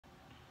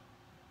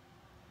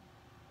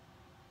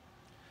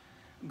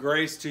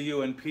Grace to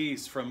you and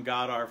peace from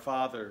God our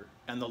Father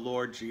and the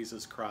Lord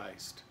Jesus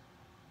Christ.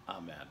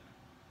 Amen.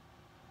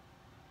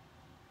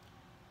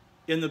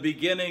 In the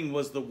beginning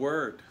was the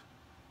Word,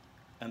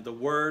 and the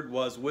Word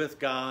was with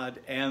God,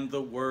 and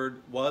the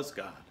Word was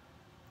God.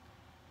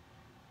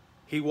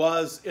 He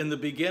was in the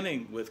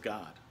beginning with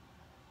God.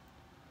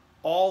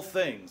 All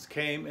things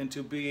came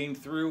into being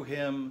through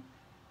him,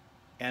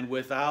 and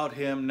without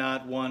him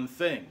not one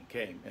thing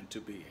came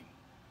into being.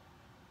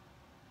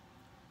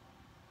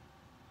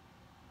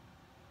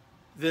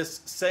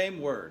 This same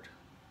Word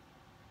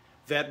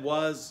that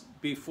was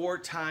before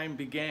time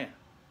began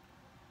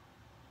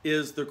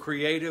is the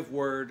creative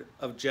word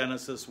of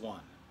Genesis 1.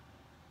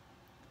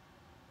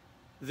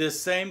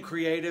 This same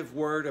creative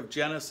word of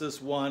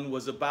Genesis 1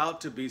 was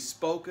about to be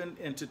spoken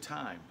into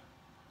time.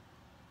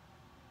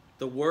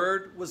 The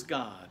Word was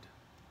God,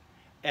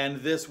 and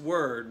this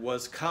Word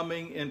was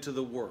coming into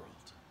the world.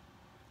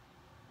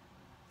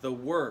 The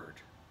Word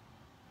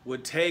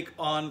would take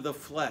on the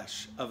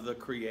flesh of the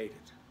created.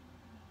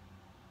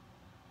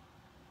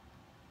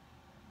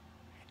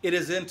 It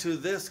is into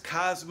this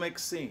cosmic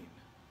scene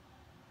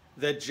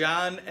that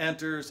John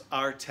enters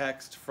our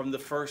text from the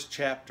first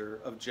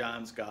chapter of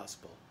John's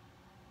Gospel.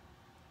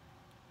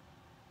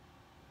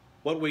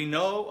 What we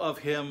know of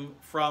him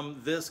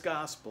from this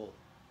Gospel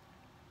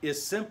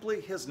is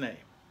simply his name.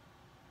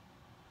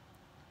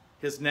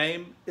 His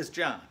name is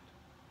John.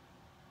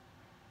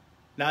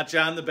 Not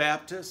John the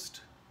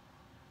Baptist,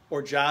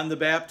 or John the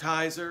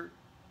Baptizer,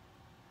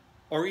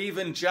 or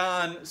even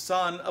John,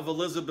 son of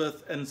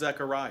Elizabeth and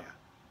Zechariah.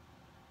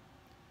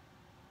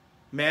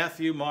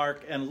 Matthew,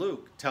 Mark, and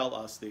Luke tell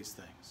us these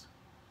things.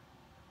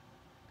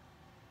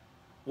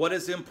 What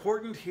is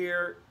important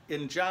here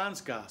in John's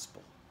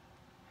Gospel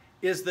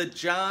is that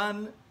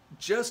John,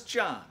 just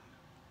John,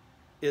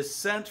 is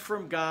sent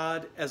from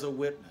God as a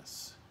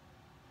witness.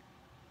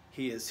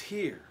 He is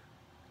here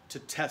to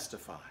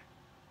testify.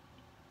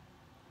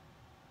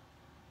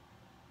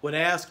 When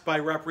asked by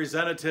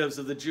representatives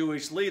of the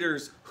Jewish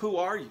leaders, "Who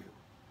are you?"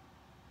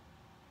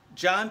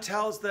 John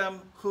tells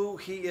them who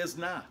he is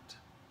not.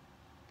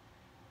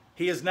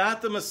 He is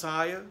not the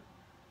Messiah.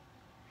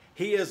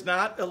 He is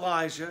not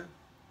Elijah.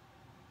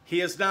 He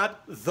is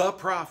not the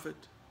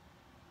prophet.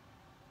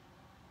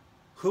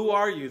 Who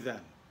are you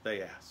then?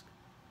 They ask.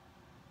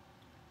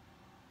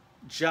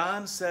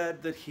 John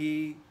said that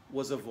he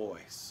was a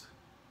voice.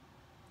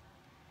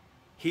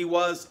 He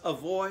was a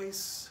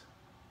voice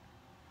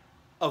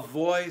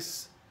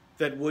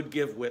that would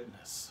give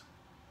witness.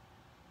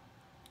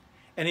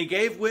 And he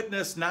gave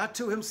witness not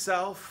to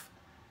himself,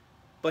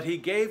 but he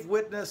gave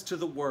witness to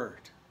the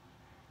Word,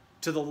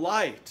 to the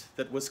light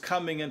that was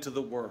coming into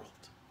the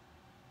world.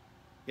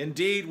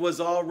 Indeed, was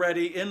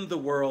already in the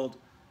world,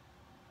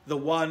 the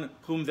one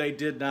whom they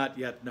did not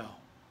yet know.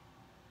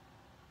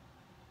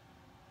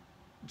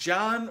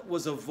 John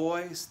was a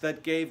voice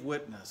that gave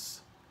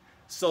witness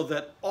so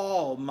that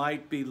all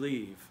might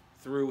believe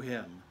through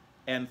him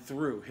and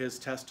through his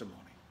testimony.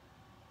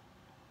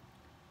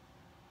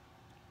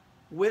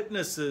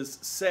 Witnesses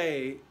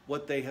say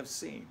what they have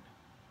seen.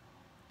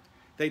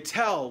 They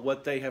tell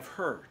what they have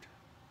heard.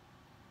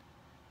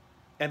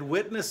 And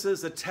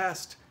witnesses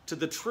attest to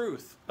the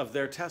truth of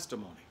their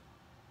testimony.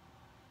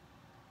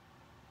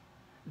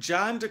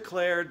 John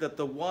declared that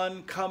the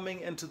one coming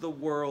into the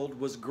world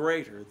was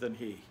greater than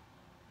he.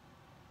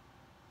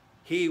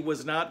 He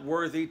was not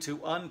worthy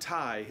to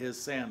untie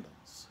his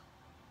sandals.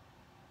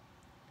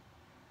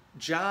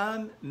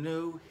 John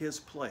knew his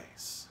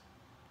place.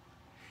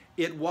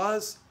 It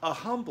was a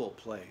humble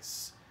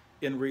place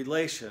in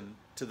relation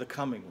to the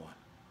coming one.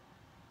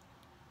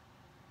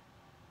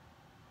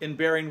 In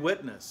bearing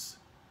witness,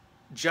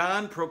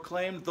 John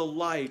proclaimed the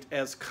light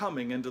as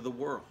coming into the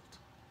world.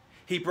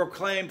 He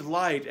proclaimed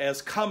light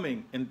as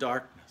coming in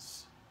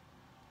darkness.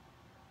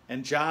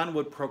 And John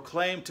would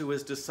proclaim to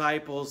his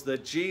disciples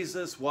that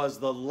Jesus was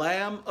the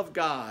Lamb of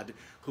God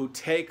who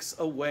takes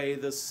away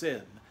the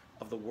sin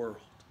of the world.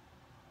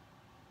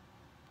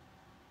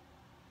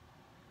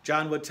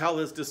 John would tell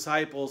his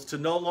disciples to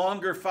no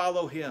longer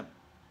follow him,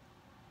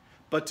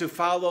 but to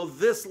follow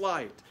this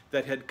light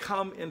that had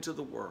come into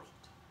the world.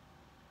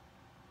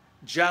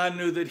 John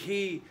knew that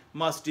he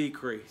must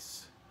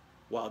decrease,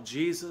 while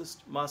Jesus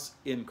must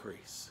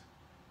increase.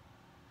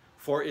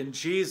 For in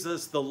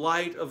Jesus, the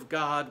light of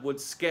God would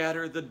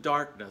scatter the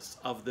darkness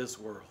of this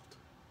world.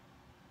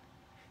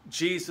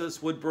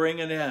 Jesus would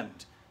bring an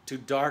end to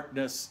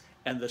darkness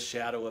and the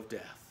shadow of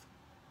death.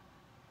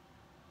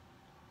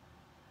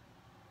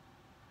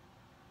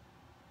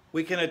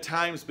 We can at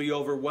times be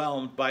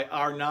overwhelmed by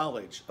our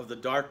knowledge of the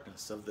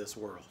darkness of this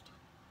world.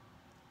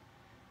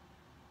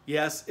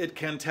 Yes, it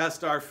can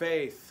test our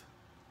faith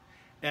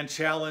and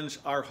challenge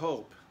our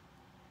hope,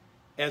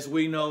 as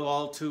we know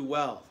all too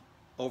well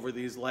over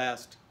these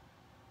last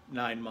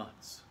 9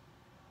 months.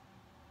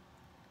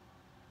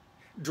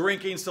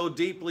 Drinking so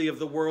deeply of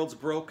the world's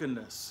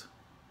brokenness,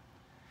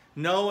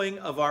 knowing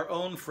of our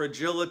own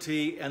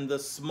fragility and the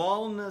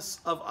smallness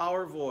of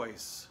our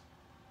voice,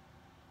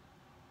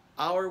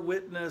 our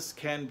witness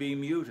can be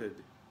muted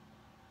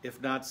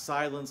if not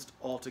silenced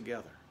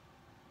altogether.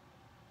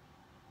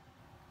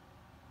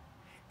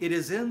 It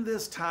is in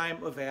this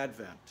time of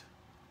Advent,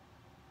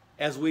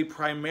 as we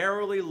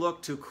primarily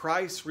look to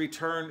Christ's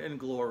return in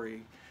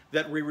glory,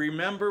 that we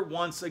remember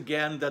once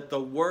again that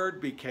the Word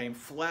became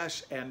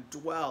flesh and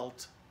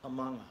dwelt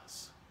among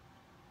us,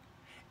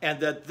 and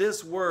that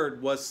this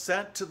Word was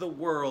sent to the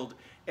world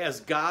as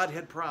God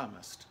had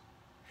promised,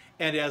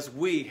 and as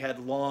we had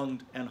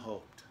longed and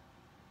hoped.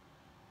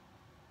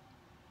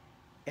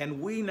 And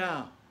we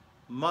now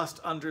must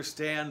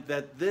understand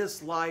that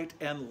this light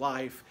and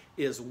life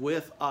is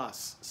with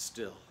us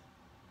still.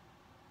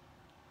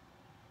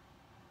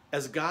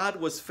 As God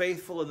was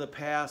faithful in the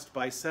past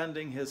by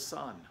sending his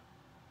Son,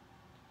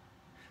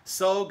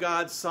 so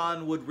God's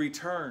Son would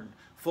return,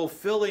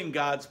 fulfilling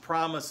God's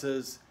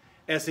promises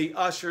as he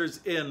ushers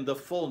in the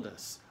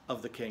fullness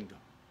of the kingdom.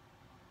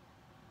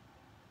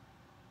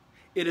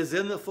 It is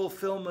in the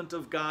fulfillment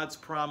of God's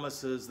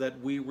promises that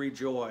we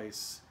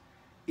rejoice,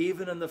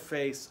 even in the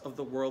face of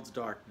the world's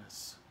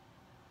darkness,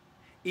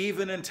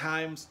 even in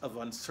times of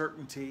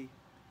uncertainty,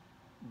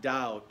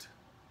 doubt,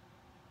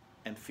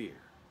 and fear.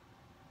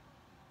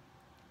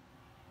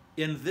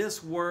 In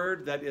this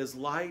Word that is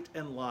light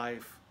and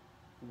life,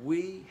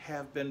 we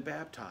have been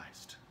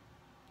baptized.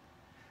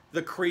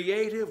 The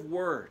creative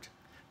Word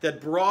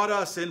that brought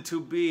us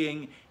into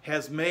being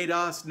has made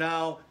us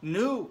now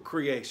new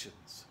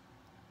creations.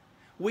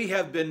 We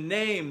have been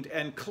named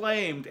and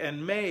claimed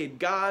and made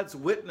God's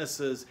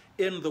witnesses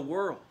in the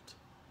world.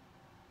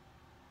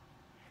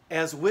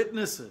 As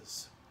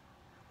witnesses,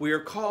 we are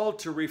called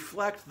to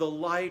reflect the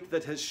light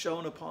that has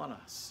shone upon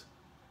us.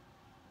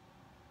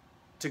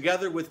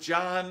 Together with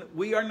John,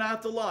 we are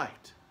not the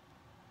light,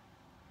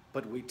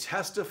 but we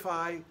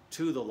testify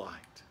to the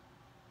light.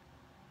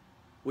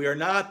 We are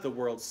not the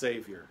world's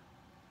Savior,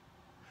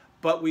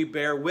 but we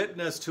bear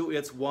witness to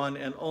its one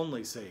and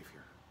only Savior.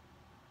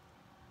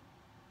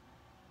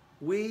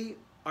 We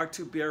are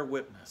to bear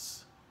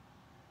witness.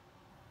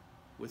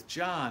 With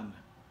John,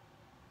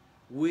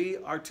 we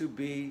are to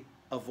be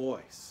a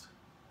voice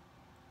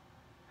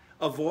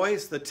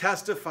that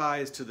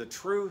testifies to the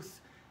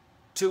truth,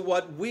 to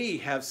what we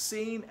have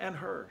seen and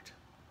heard,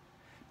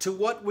 to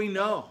what we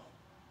know,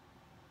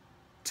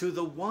 to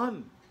the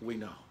one we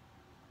know.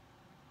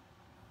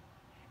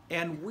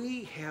 And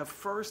we have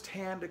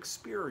firsthand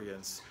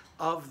experience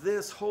of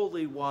this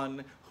Holy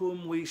One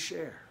whom we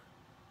share.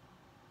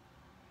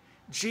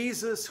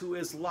 Jesus, who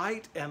is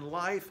light and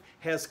life,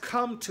 has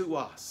come to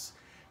us,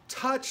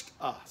 touched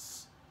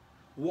us,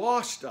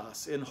 washed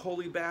us in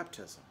holy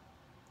baptism.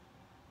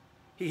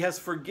 He has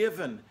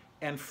forgiven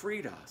and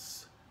freed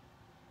us.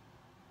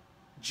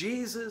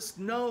 Jesus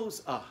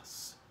knows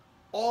us,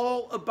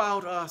 all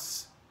about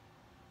us,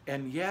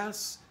 and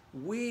yes,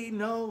 we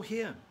know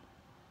him.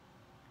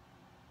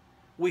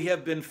 We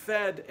have been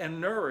fed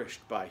and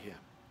nourished by him.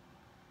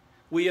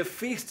 We have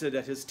feasted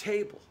at his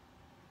table.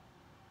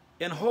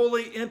 In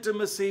holy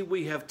intimacy,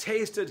 we have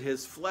tasted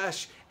his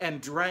flesh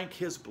and drank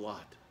his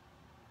blood.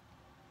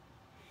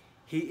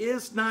 He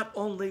is not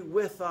only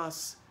with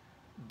us,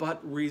 but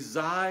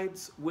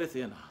resides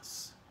within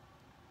us.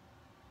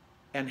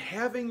 And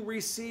having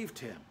received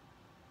him,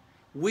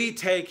 we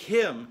take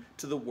him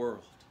to the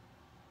world.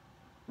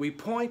 We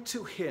point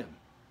to him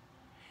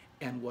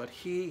and what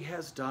he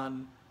has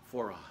done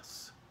for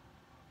us.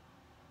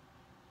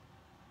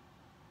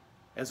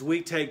 As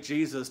we take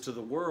Jesus to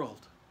the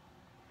world,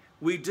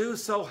 we do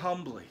so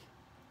humbly,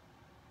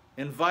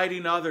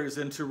 inviting others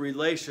into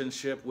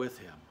relationship with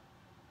him.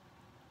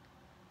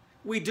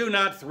 We do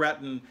not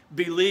threaten,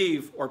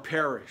 believe, or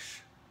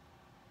perish,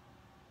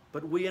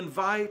 but we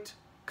invite,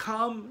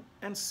 come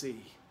and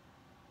see.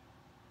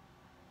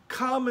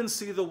 Come and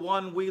see the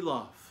one we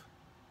love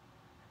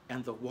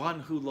and the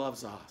one who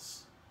loves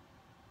us.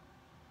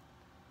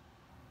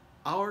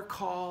 Our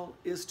call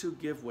is to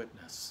give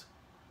witness,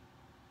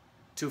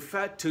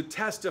 to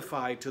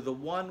testify to the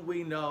one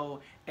we know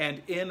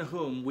and in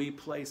whom we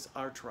place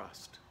our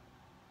trust.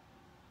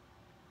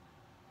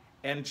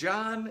 And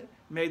John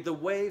made the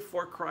way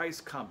for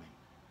Christ's coming.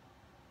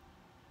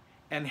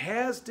 And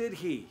as did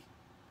he,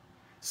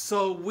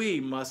 so we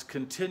must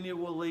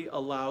continually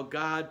allow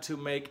God to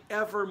make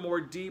ever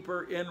more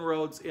deeper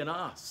inroads in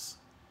us,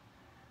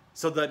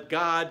 so that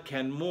God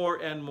can more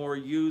and more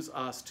use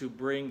us to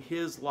bring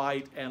his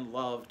light and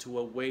love to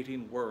a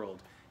waiting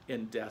world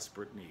in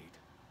desperate need.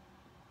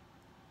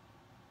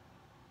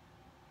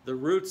 The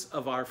roots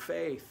of our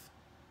faith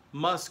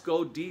must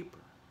go deeper,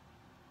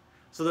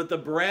 so that the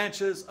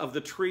branches of the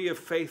tree of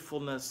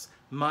faithfulness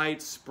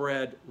might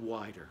spread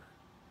wider.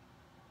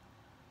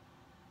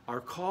 Our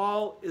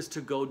call is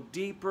to go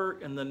deeper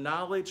in the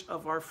knowledge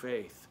of our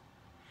faith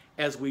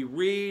as we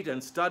read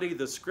and study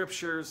the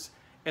scriptures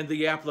and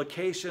the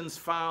applications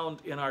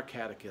found in our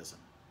catechism.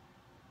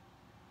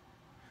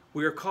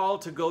 We are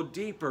called to go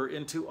deeper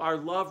into our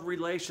love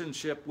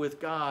relationship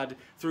with God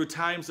through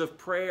times of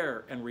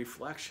prayer and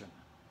reflection.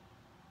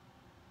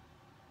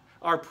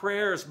 Our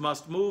prayers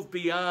must move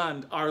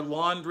beyond our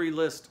laundry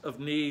list of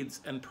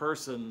needs and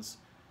persons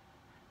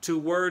to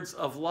words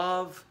of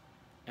love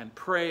and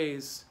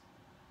praise,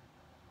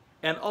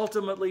 and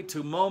ultimately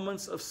to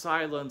moments of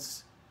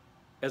silence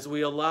as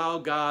we allow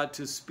God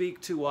to speak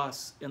to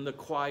us in the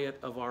quiet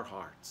of our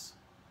hearts.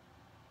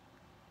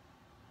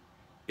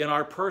 In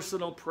our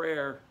personal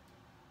prayer,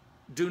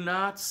 do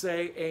not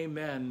say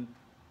amen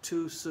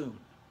too soon,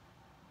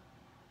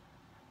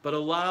 but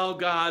allow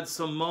God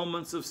some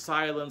moments of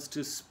silence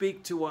to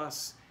speak to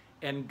us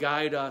and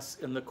guide us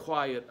in the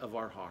quiet of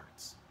our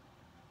hearts.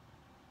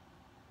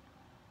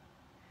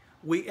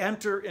 We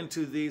enter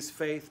into these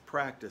faith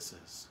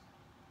practices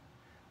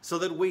so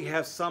that we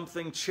have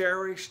something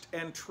cherished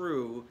and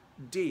true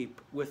deep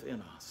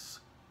within us,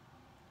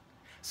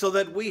 so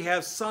that we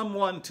have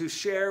someone to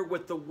share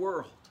with the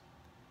world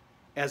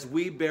as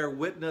we bear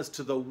witness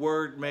to the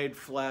Word made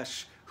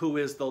flesh, who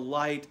is the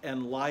light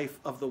and life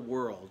of the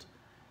world,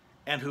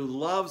 and who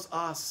loves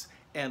us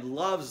and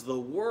loves the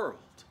world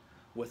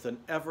with an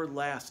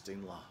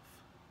everlasting love.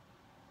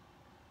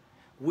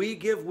 We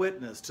give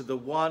witness to the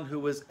one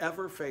who is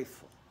ever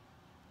faithful.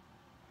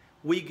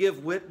 We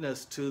give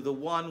witness to the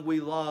one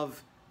we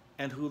love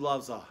and who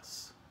loves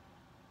us.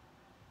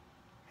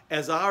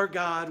 As our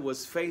God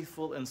was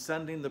faithful in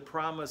sending the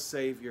promised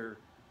Savior,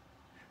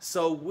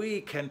 so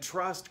we can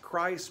trust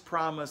Christ's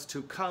promise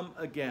to come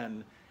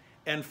again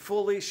and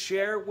fully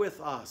share with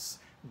us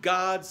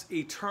God's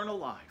eternal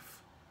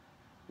life,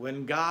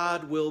 when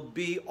God will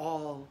be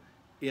all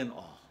in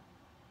all.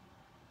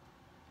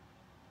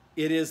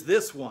 It is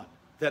this one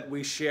that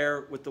we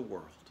share with the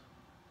world.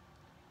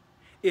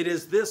 It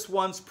is this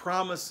one's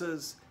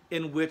promises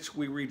in which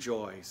we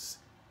rejoice,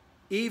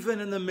 even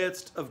in the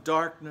midst of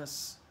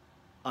darkness,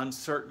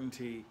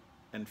 uncertainty,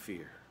 and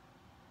fear.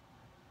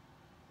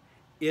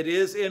 It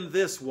is in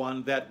this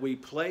one that we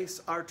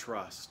place our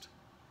trust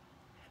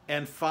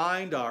and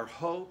find our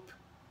hope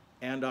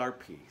and our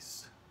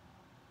peace.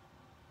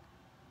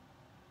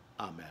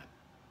 Amen.